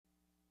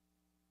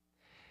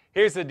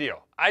Here's the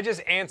deal. I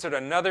just answered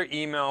another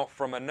email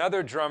from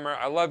another drummer.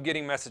 I love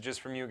getting messages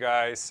from you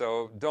guys,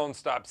 so don't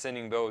stop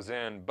sending those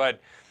in.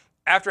 But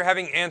after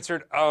having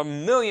answered a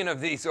million of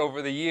these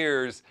over the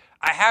years,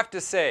 I have to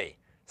say,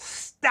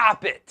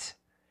 stop it.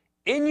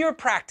 In your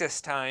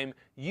practice time,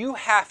 you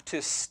have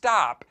to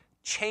stop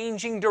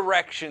changing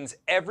directions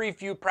every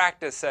few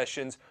practice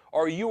sessions,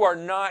 or you are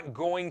not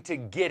going to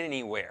get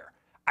anywhere.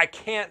 I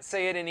can't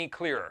say it any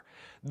clearer.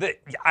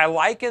 I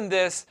liken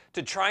this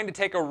to trying to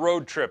take a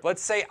road trip.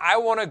 Let's say I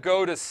want to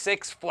go to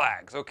Six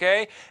Flags,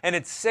 okay? And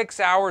it's 6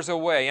 hours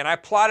away. And I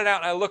plot it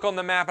out and I look on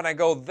the map and I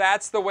go,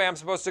 that's the way I'm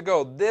supposed to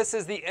go. This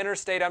is the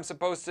interstate I'm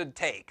supposed to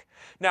take.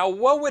 Now,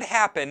 what would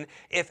happen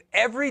if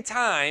every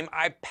time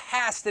I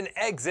passed an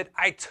exit,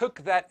 I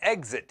took that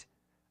exit?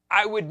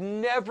 I would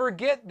never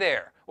get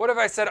there. What if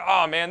I said,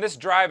 oh man, this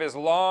drive is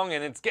long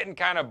and it's getting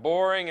kind of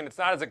boring and it's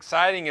not as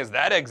exciting as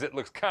that exit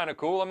looks kind of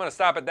cool. I'm going to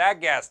stop at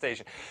that gas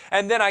station.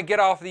 And then I get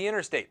off the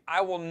interstate.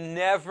 I will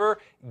never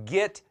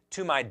get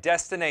to my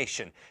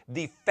destination.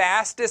 The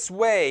fastest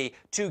way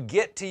to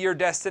get to your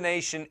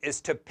destination is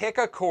to pick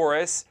a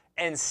chorus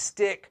and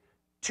stick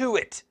to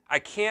it. I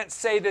can't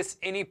say this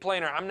any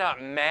plainer. I'm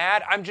not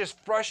mad. I'm just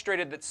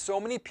frustrated that so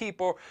many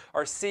people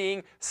are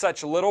seeing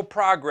such little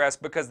progress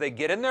because they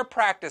get in their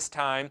practice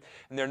time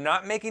and they're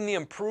not making the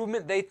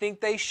improvement they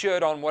think they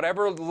should on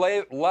whatever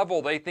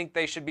level they think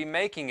they should be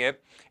making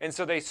it. And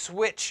so they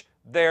switch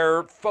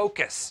their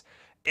focus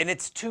and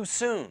it's too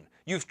soon.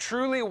 You've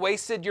truly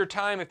wasted your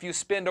time if you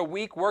spend a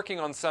week working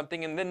on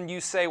something and then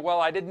you say, well,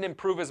 I didn't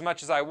improve as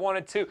much as I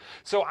wanted to,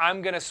 so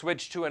I'm going to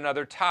switch to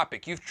another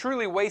topic. You've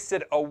truly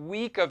wasted a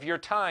week of your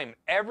time,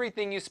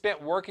 everything you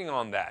spent working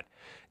on that.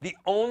 The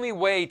only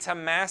way to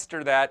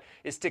master that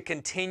is to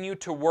continue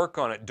to work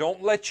on it.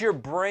 Don't let your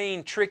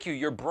brain trick you.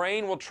 Your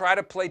brain will try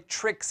to play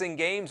tricks and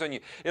games on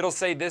you. It'll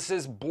say, this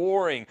is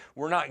boring.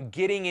 We're not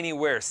getting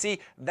anywhere. See,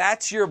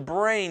 that's your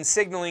brain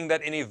signaling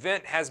that an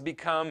event has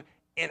become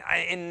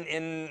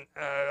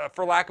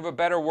for lack of a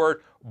better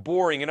word,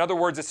 boring. In other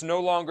words, it's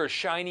no longer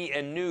shiny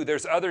and new.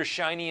 There's other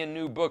shiny and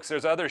new books.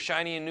 There's other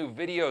shiny and new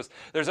videos.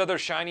 There's other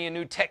shiny and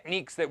new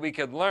techniques that we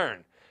could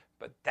learn.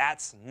 But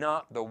that's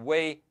not the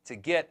way to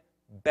get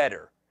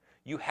better.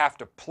 You have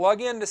to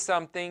plug into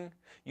something.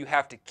 You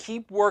have to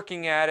keep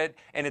working at it,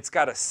 and it's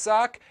got to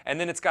suck, and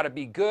then it's got to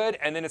be good,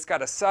 and then it's got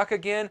to suck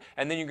again,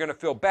 and then you're going to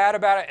feel bad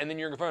about it, and then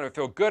you're going to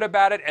feel good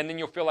about it, and then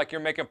you'll feel like you're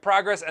making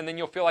progress, and then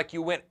you'll feel like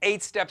you went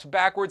 8 steps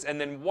backwards,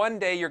 and then one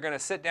day you're going to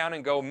sit down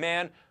and go,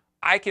 man,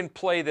 I can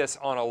play this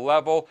on a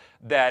level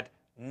that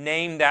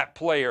name that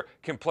player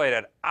can play it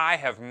at. I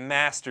have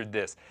mastered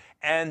this.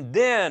 And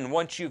then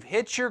once you've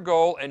hit your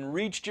goal and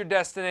reached your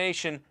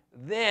destination,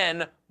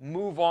 then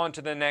move on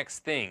to the next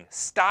thing.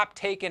 Stop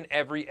taking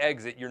every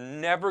exit. You're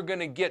never going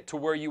to get to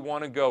where you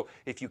want to go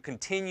if you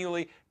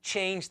continually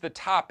change the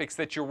topics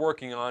that you're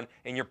working on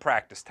in your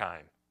practice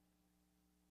time.